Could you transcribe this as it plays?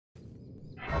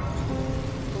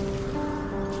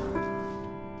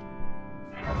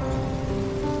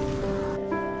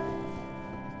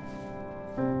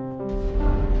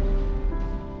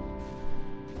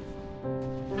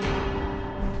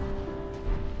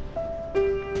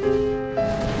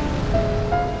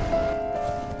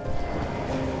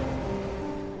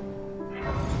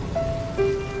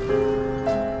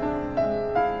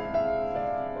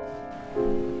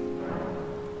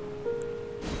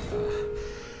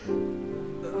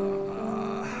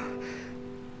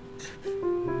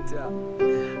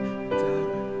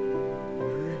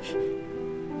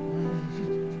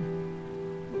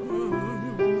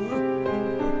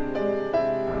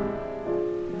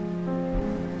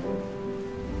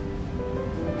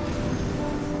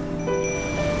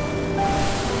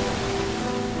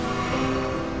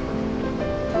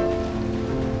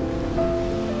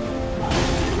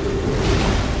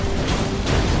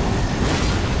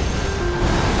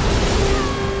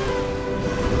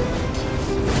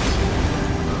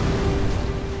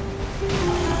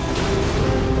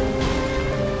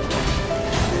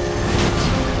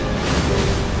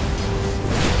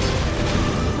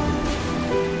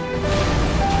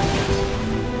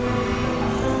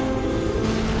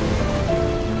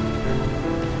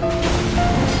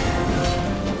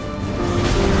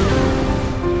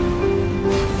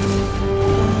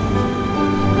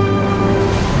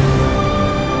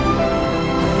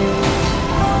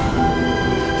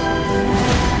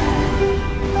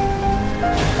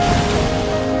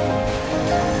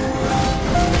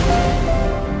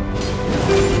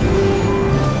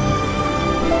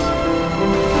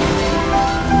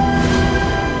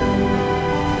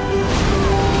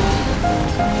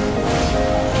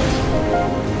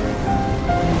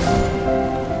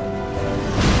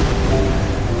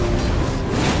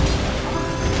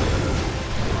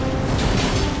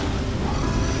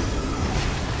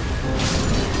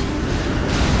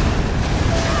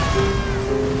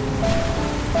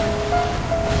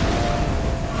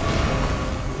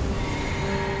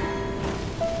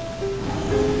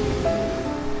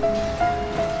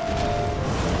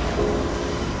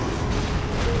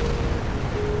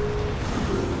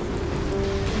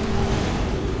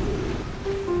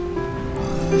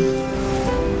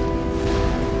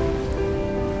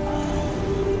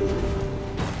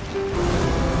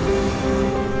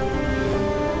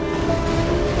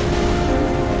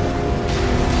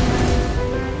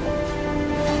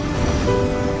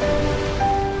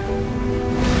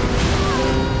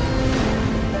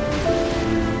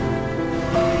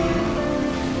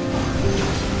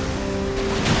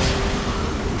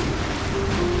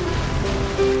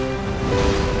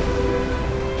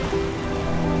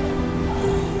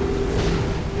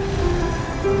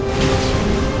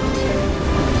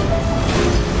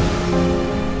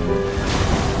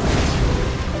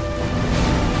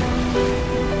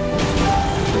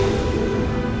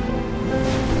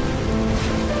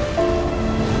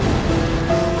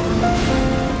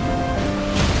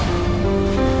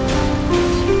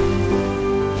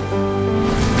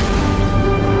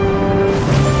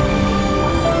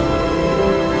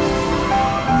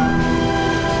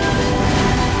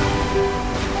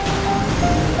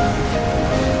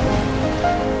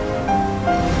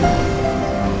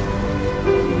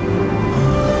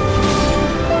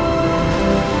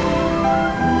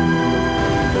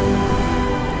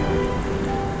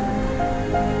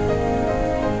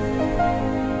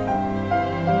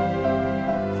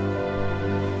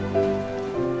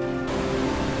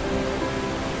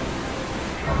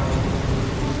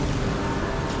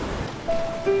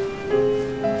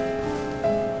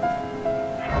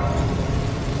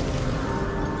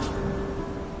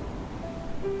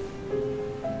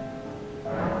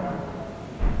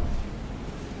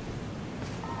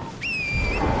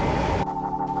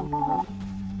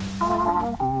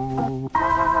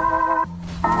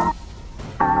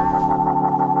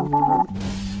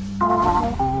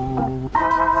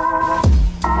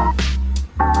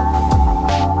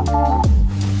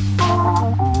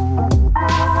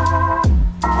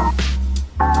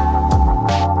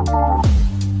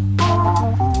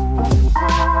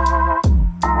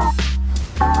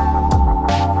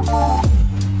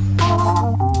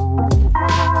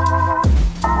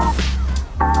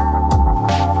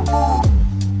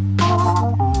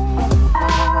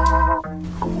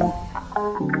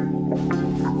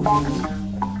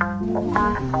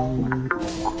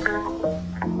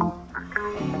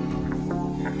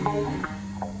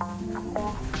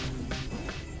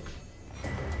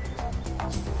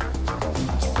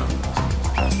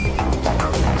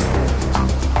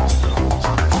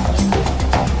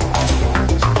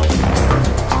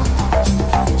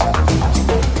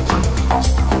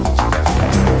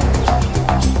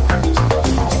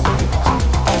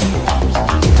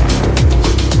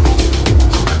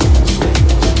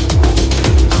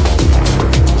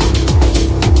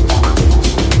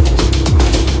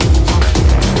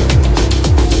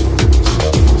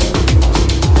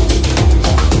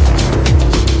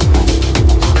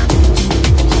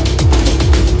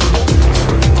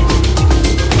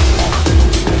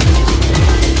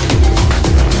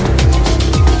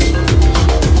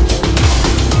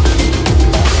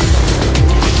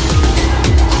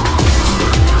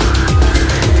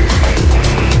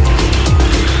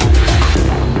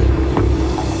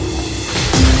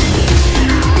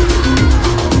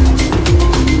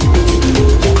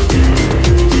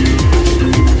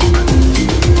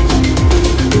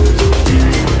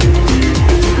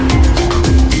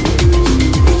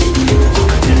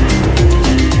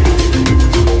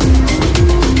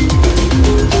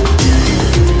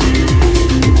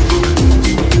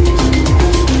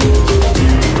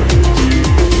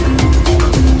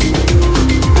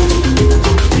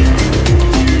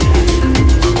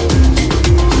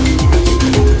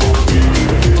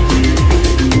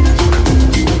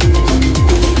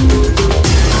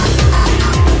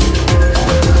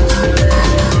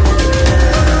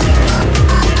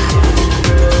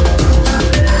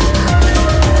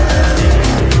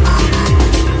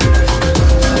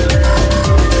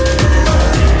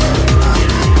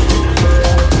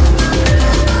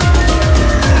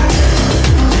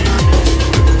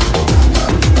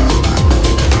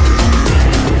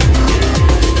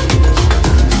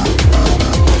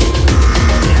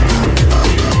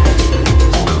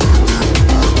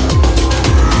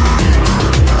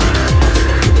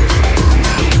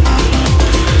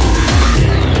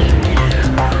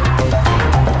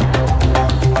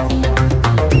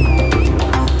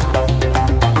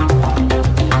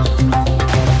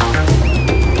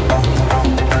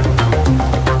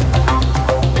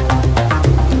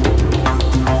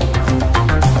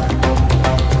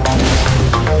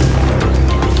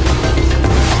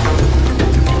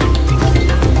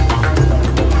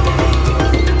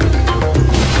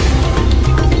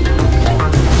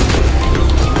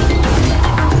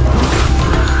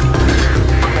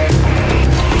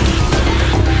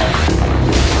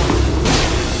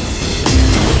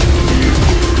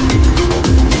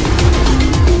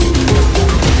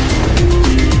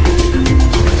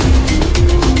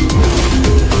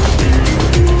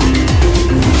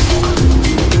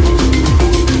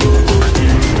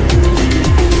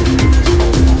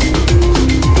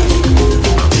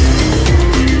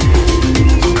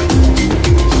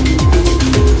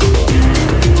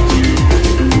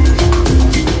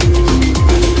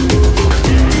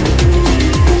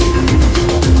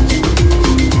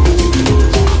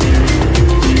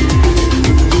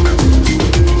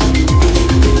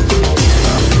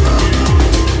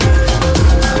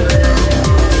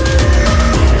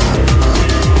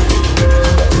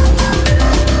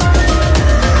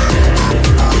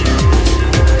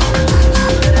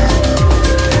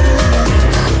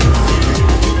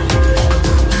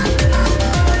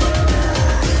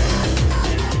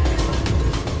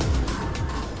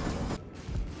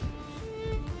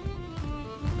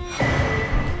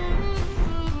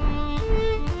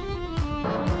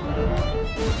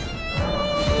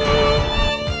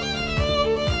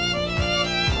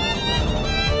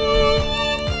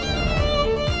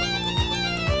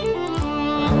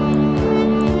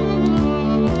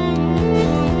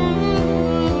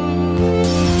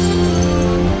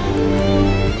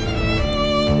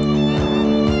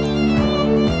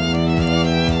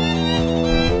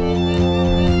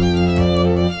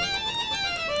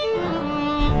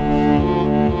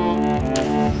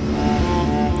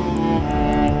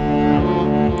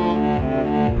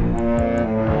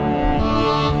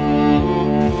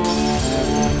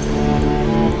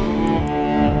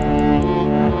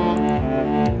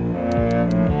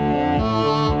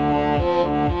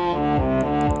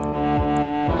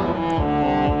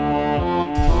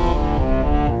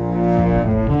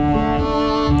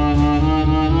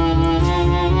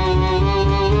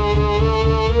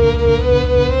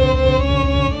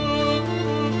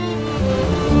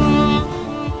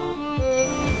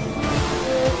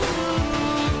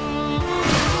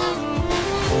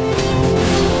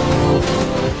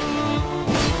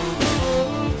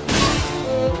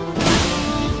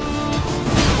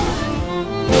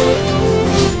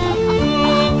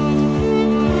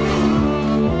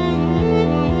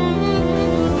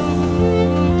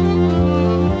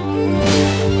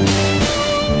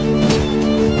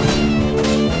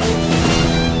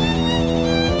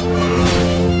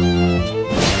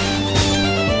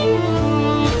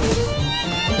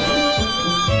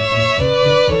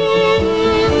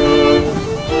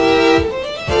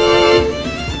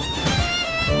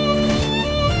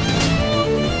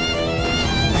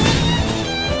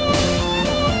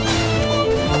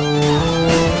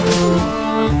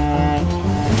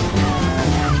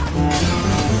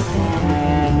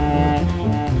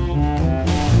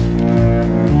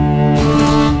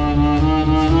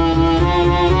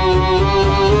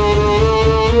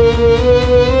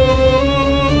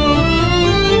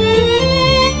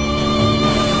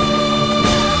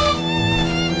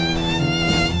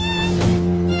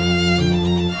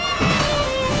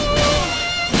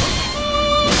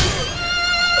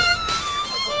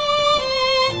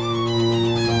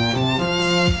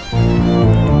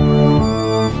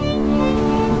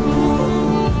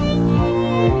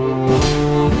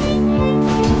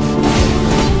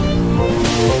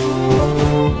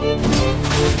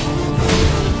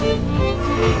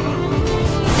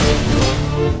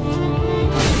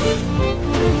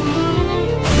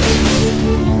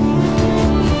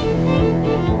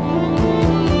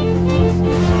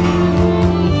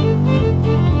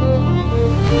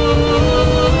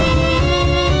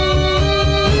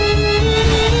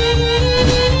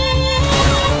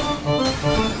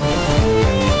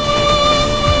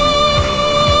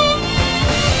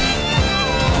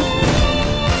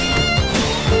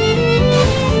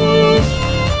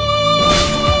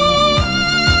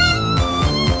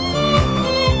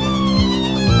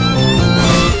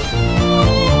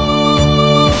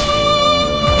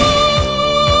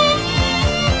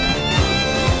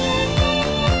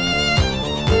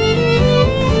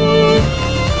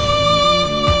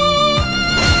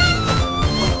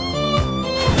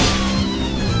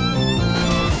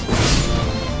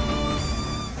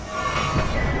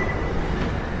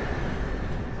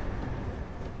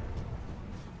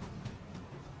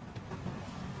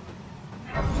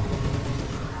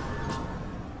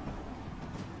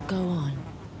Go on.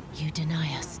 You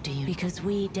deny us, do you? Because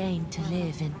we deign to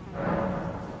live in...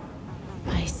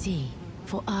 I see.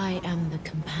 For I am the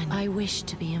companion. I wish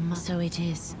to be a mother. So it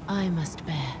is. I must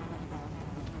bear.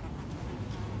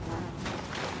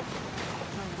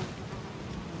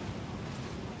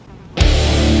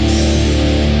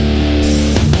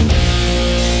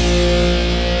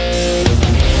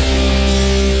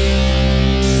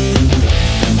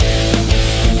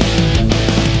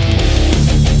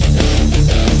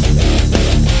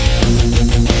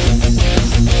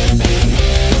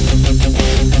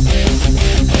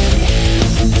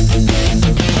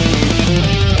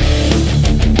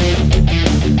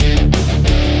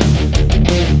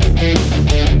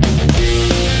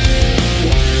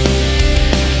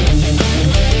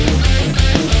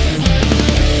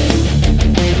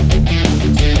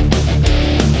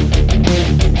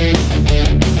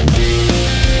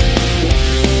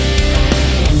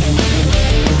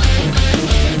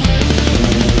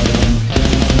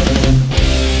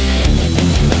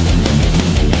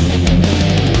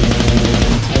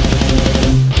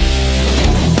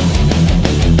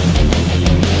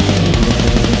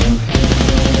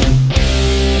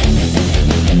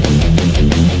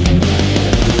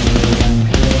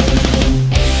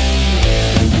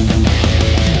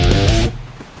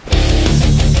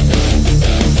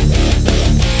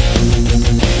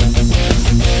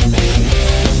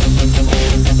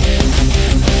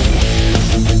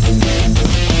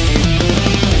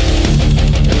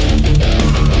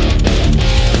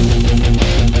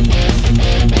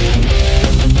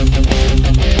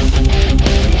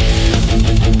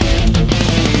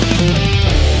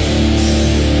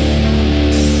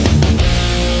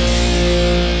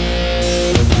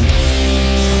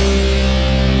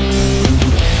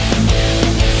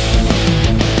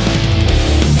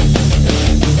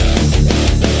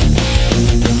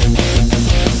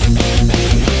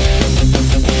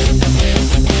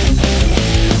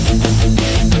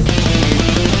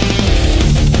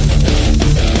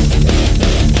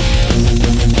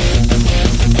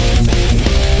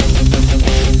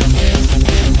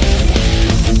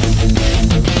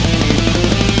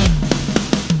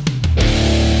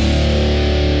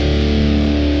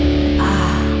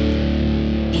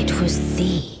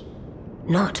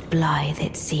 Not blithe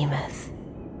it seemeth.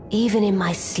 Even in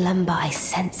my slumber I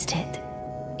sensed it.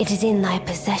 It is in thy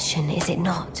possession, is it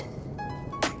not?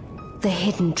 The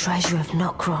hidden treasure of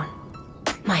Nokron.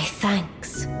 My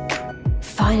thanks.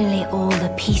 Finally all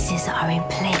the pieces are in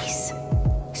place.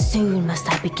 Soon must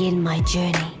I begin my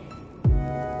journey.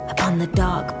 Upon the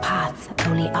dark path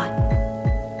only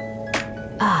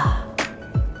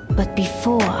but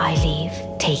before I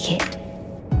leave, take it.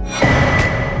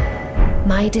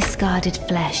 My discarded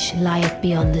flesh lieth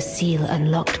beyond the seal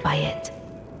unlocked by it,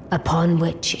 upon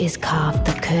which is carved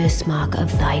the curse mark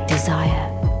of thy desire.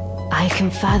 I can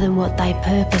fathom what thy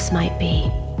purpose might be.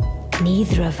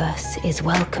 Neither of us is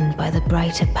welcomed by the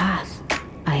brighter path,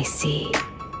 I see.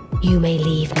 You may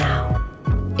leave now.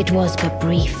 It was but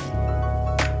brief,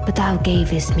 but thou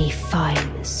gavest me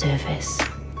fine service.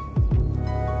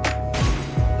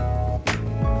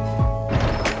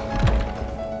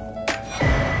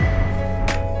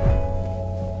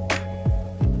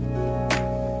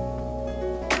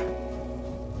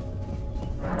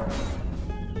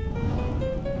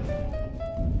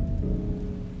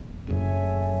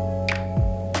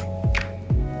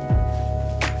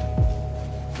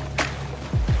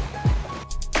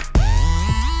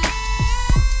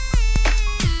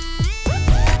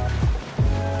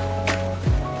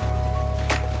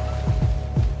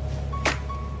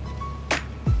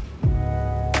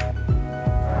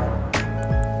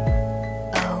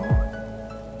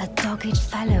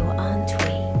 Fellow, aren't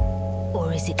we?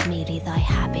 Or is it merely thy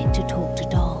habit to talk to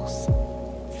dolls?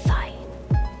 Fine.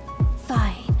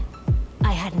 Fine.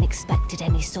 I hadn't expected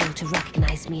any soul to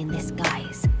recognize me in this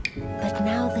guise. But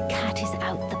now the cat is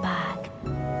out the bag.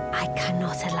 I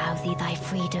cannot allow thee thy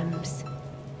freedoms.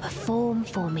 Perform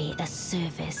for me a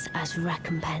service as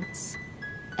recompense.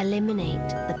 Eliminate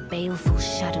the baleful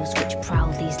shadows which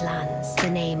prowl these lands. The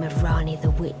name of Ranni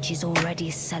the Witch is already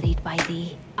sullied by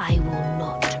thee. I will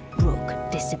not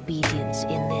brook disobedience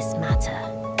in this matter.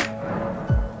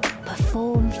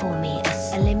 Perform for me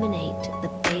as eliminate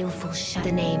the baleful shadows.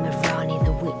 The name of Ranni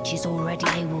the Witch is already...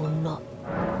 I will not...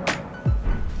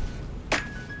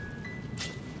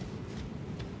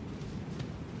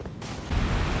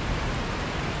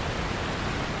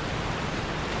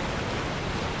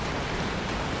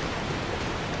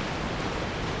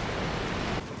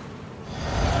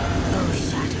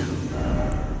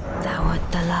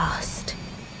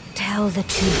 Tell the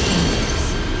two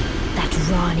kings that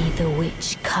Ranni the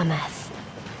Witch cometh.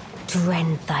 to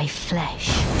rend thy flesh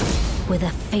with a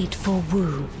fateful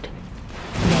wound,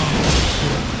 ne'er to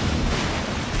heal.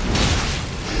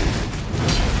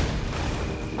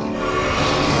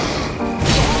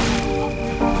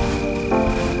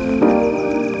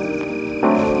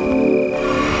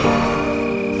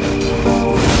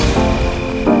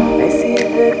 I see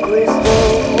the crystal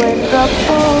when the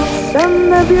falls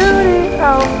and the beauty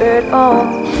of it all.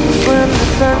 When the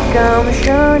sun comes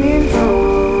shining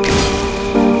through,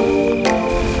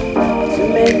 to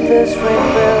make this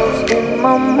rainbows in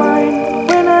my mind.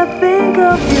 When I think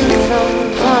of you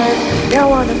sometimes, I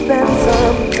wanna spend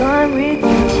some time with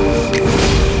you.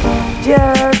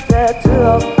 Just the two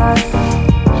of us,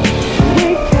 we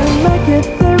can make it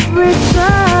every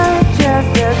time. Just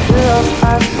the two of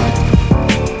us,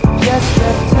 just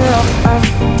the two of us,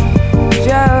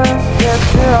 just the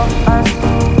two of us.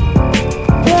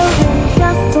 Building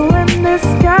castle in the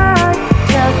sky,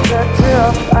 just the two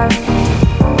of us,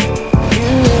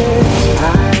 you and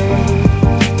I.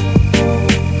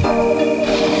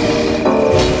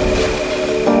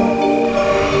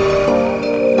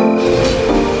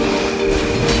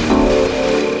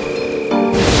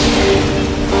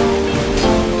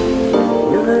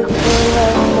 You look for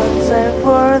love, but time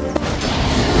for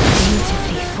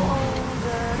Beautifully formed.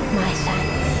 My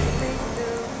thanks.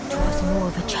 'Twas more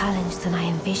of a challenge than I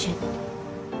envisioned.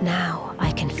 Now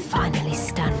I can finally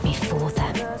stand before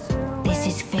them. This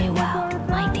is farewell,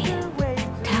 my dear.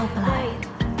 Tell Blythe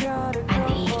and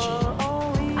Iji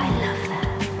I love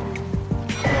them.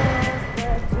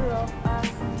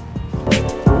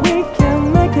 we can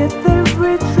make it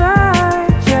every try.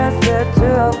 Just the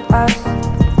two of us,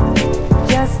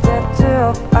 just the two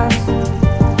of us,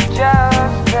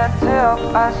 just the two of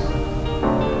us.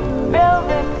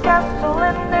 Building castle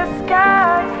in the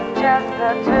sky, just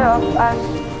the two of us,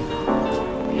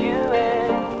 you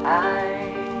and I.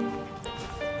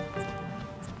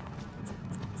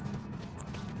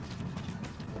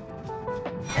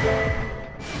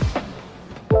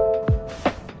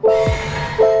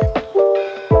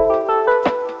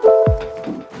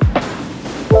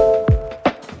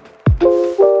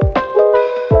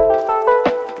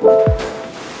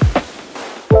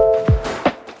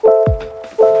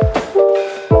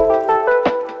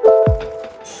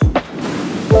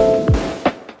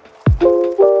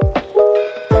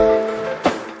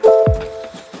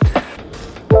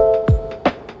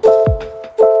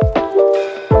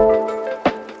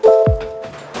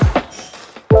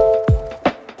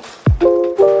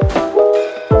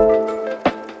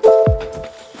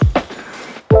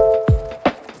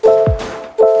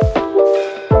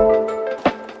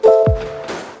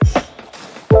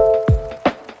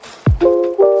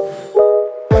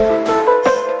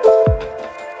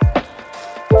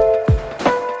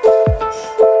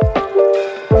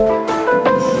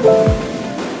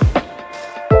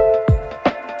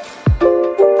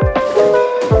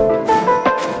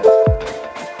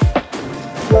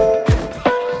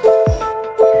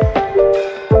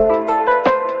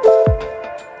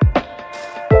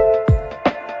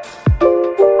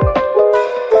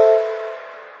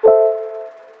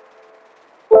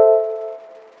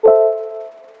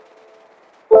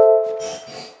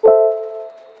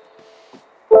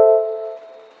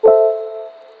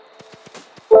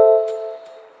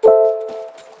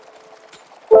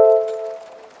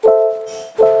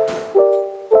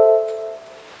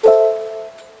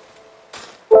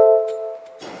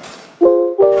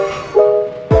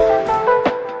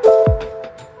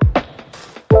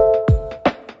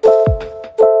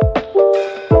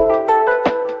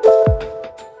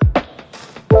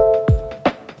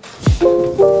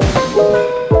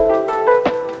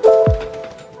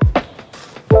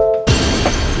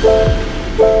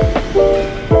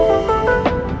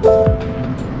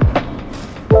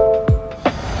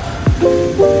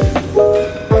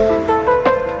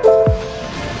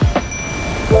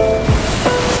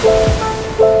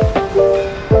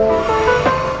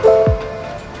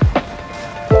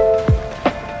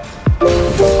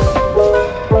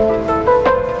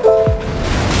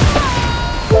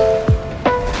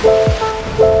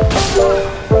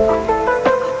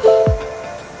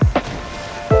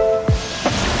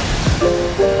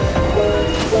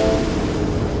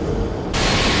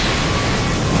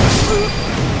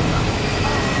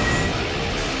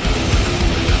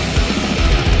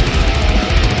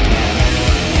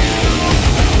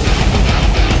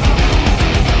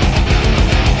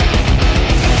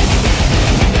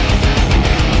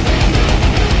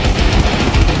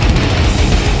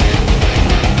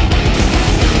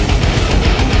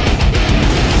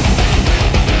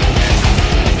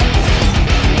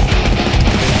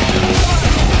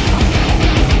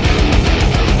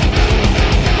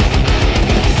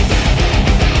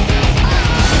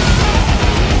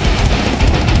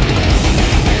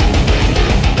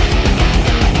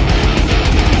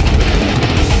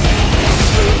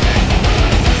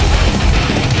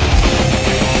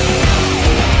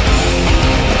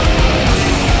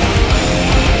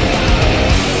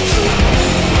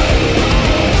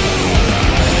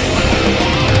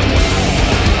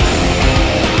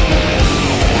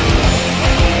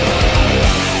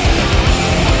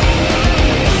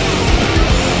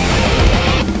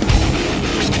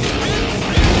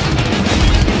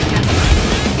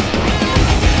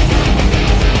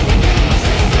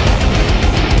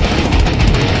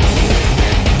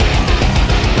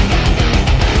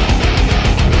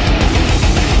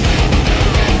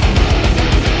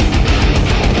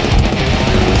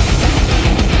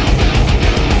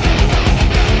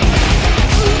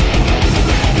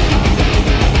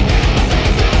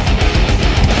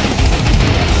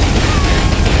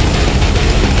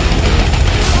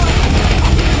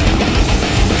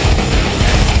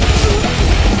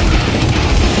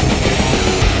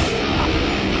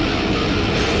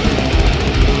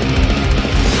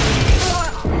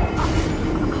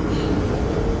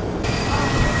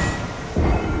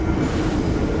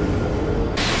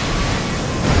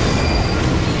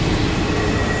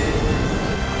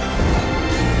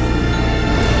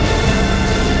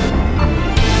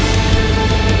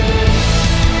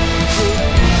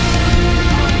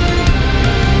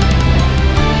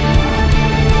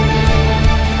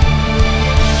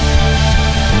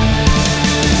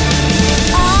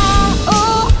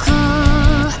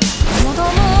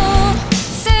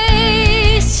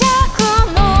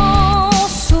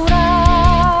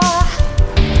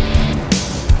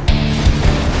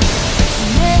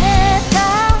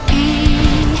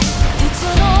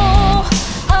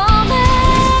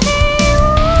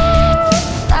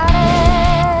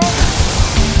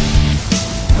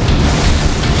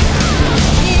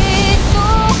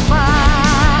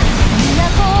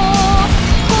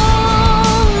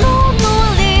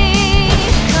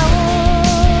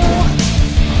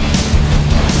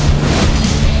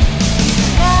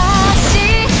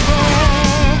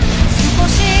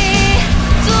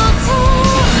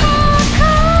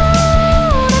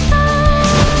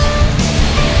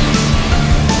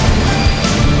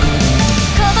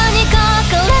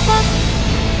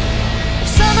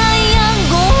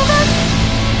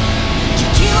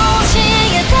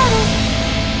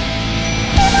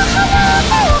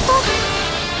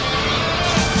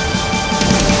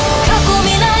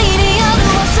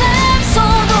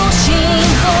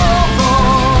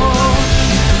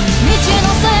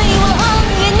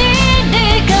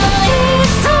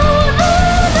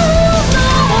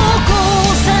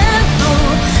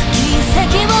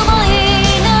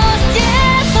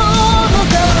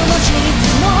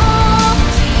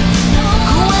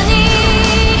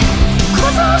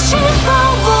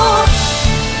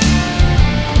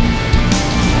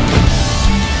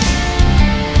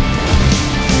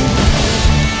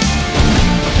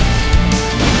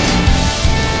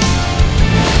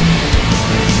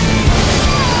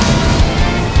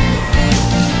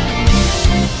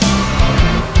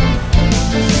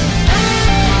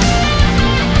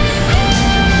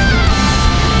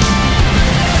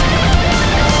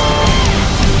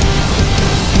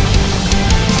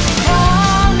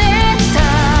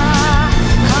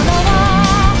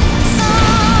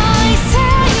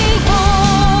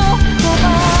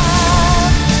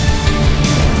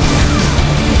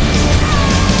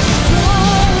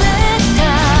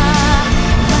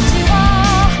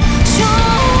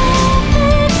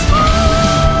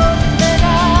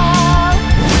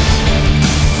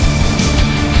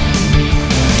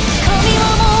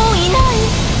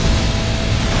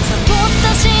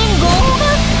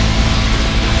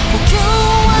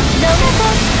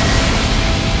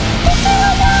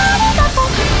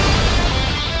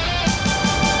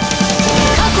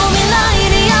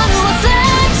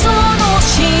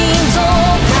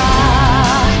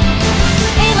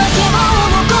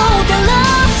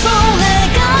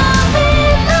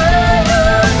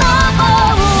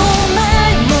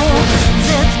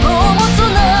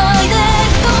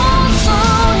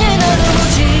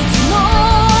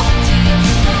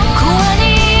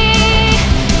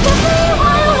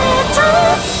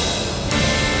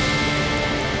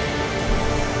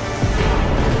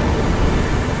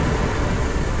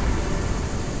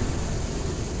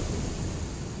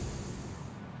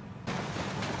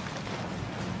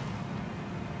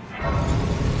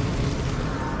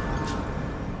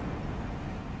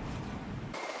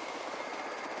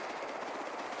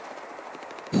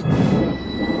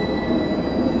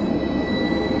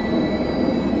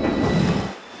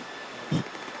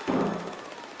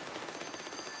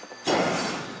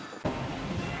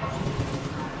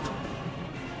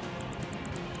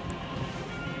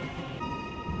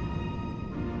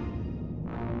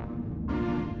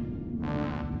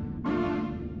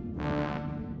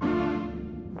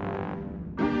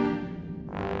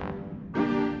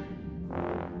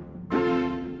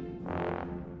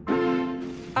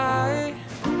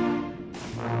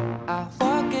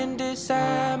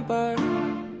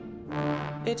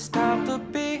 It's time to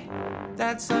be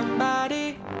that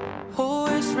somebody who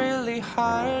is really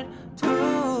hard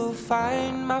to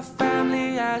find. My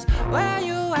family asks, where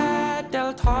you at?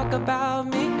 They'll talk about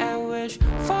me and wish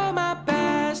for my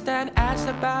best and ask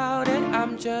about it.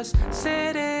 I'm just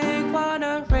sitting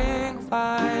wondering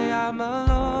why I'm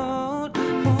alone.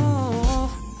 Ooh,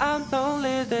 I'm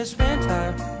lonely this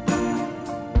winter.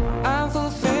 I'm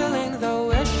fulfilling the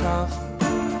wish of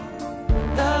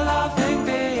the loving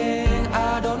being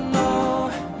I don't know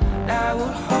that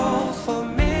would hold for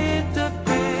me to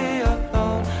be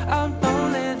alone. I'm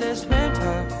lonely this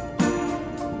winter,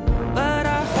 but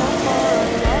I hope for a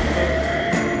lover.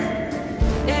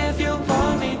 If you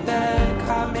want me, then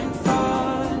come in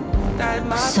front. That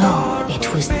my So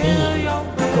it was thee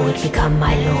who would become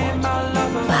my lord.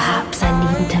 Perhaps I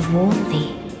needn't have warned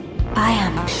thee. I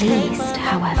am pleased,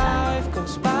 however.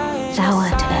 Thou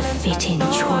art a fitting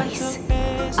choice.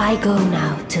 I go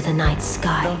now to the night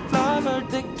sky.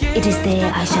 It is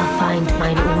there I shall find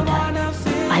mine order.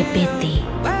 I bid thee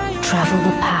travel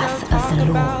the path of the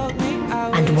Lord,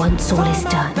 and once all is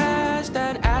done,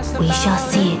 we shall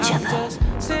see each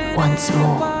other once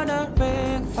more.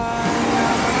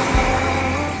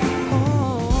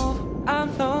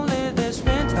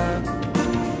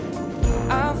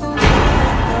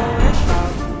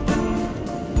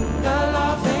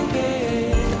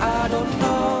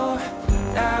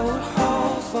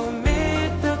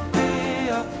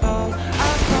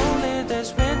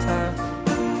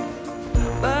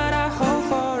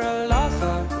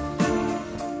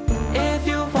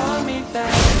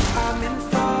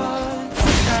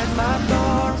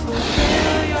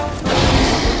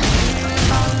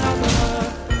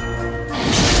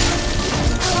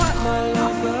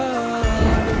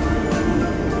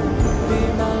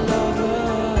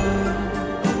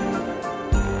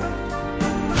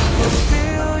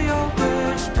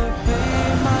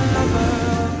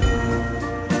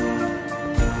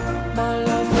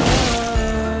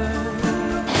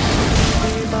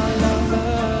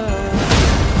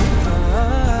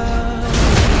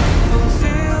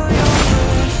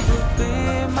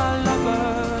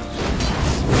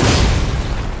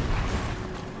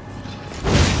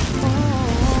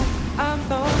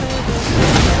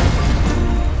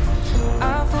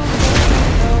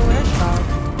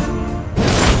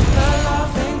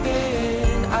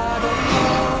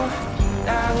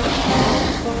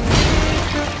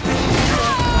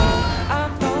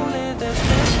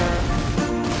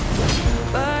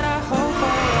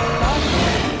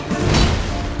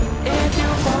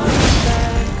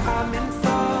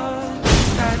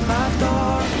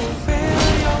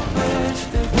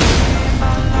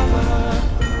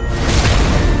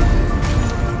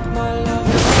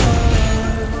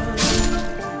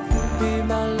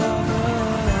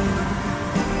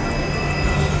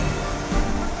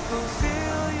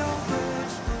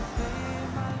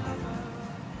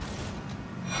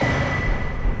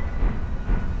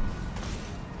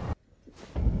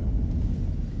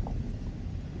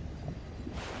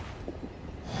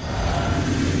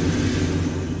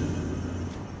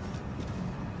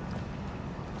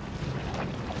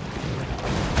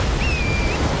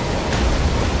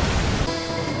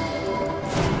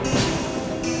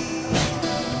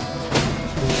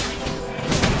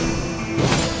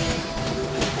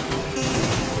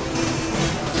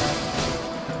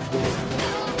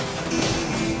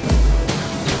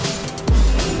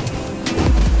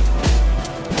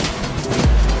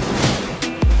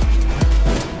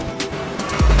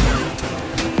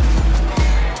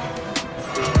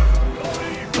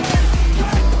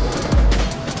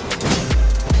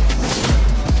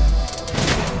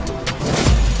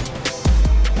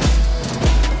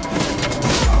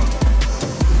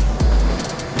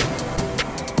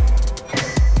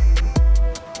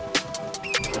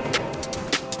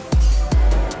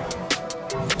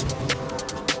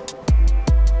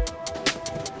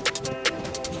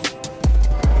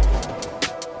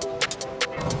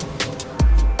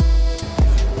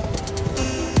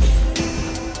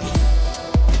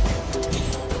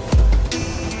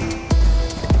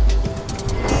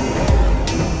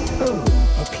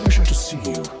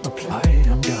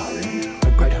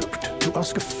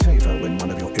 ask a favor when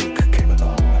one of your ilk came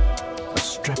along. A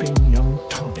strapping young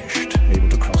tarnished, able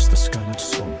to cross the scarlet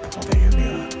swamp of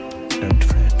Aeonia. Don't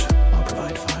fret, I'll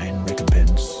provide fine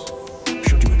recompense.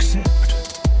 Should you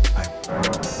accept,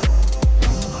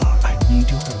 I need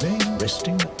your vein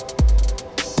resting.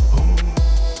 Oh,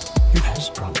 you as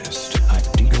promised, I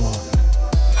did go on.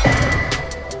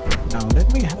 Now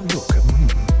let me have a look.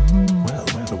 Well,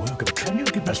 the work of... Can you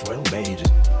give us well made?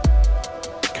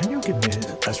 Can you give me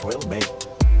as well made?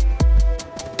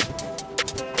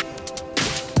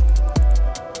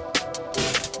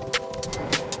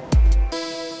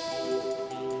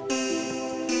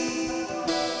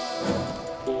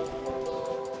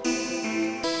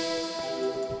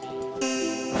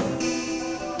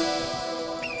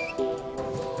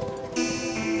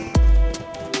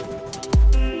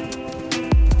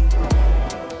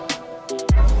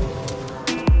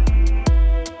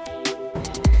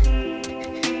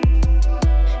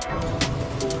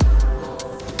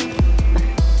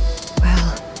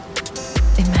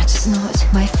 is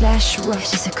not my flesh,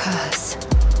 it is a curse.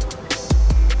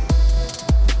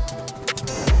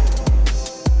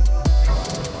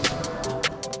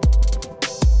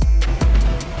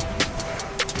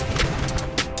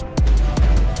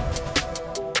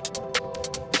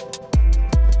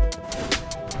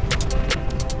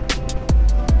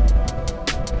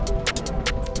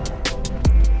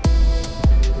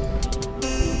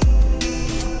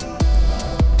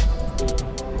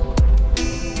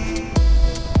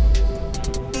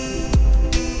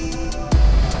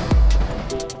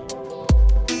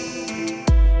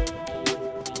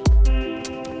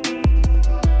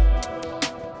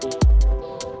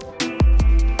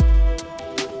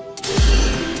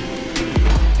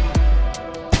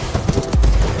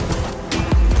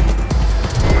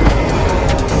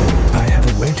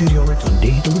 The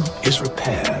needle is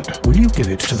repaired. Will you give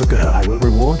it to the girl I will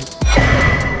reward?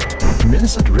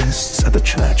 Millicent rests at the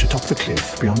church atop the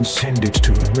cliff beyond. Send it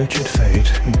to a wretched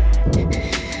fate.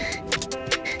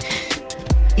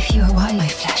 If you are why my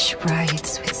flesh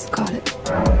writhes with scarlet,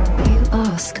 you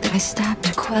ask that I stab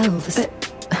to quell the...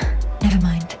 But never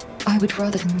mind. I would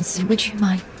rather than... Would you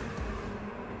mind?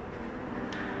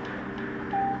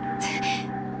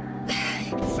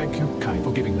 Thank you, Kai,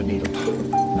 for giving the needle.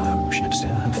 Now she had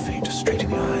stare her fate straight in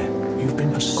the eye. You've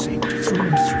been a saint through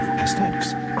and through. As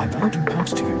thanks, I vow to impart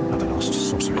to you are the lost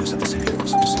sorcerers of the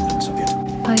Saints, descendants of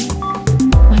it.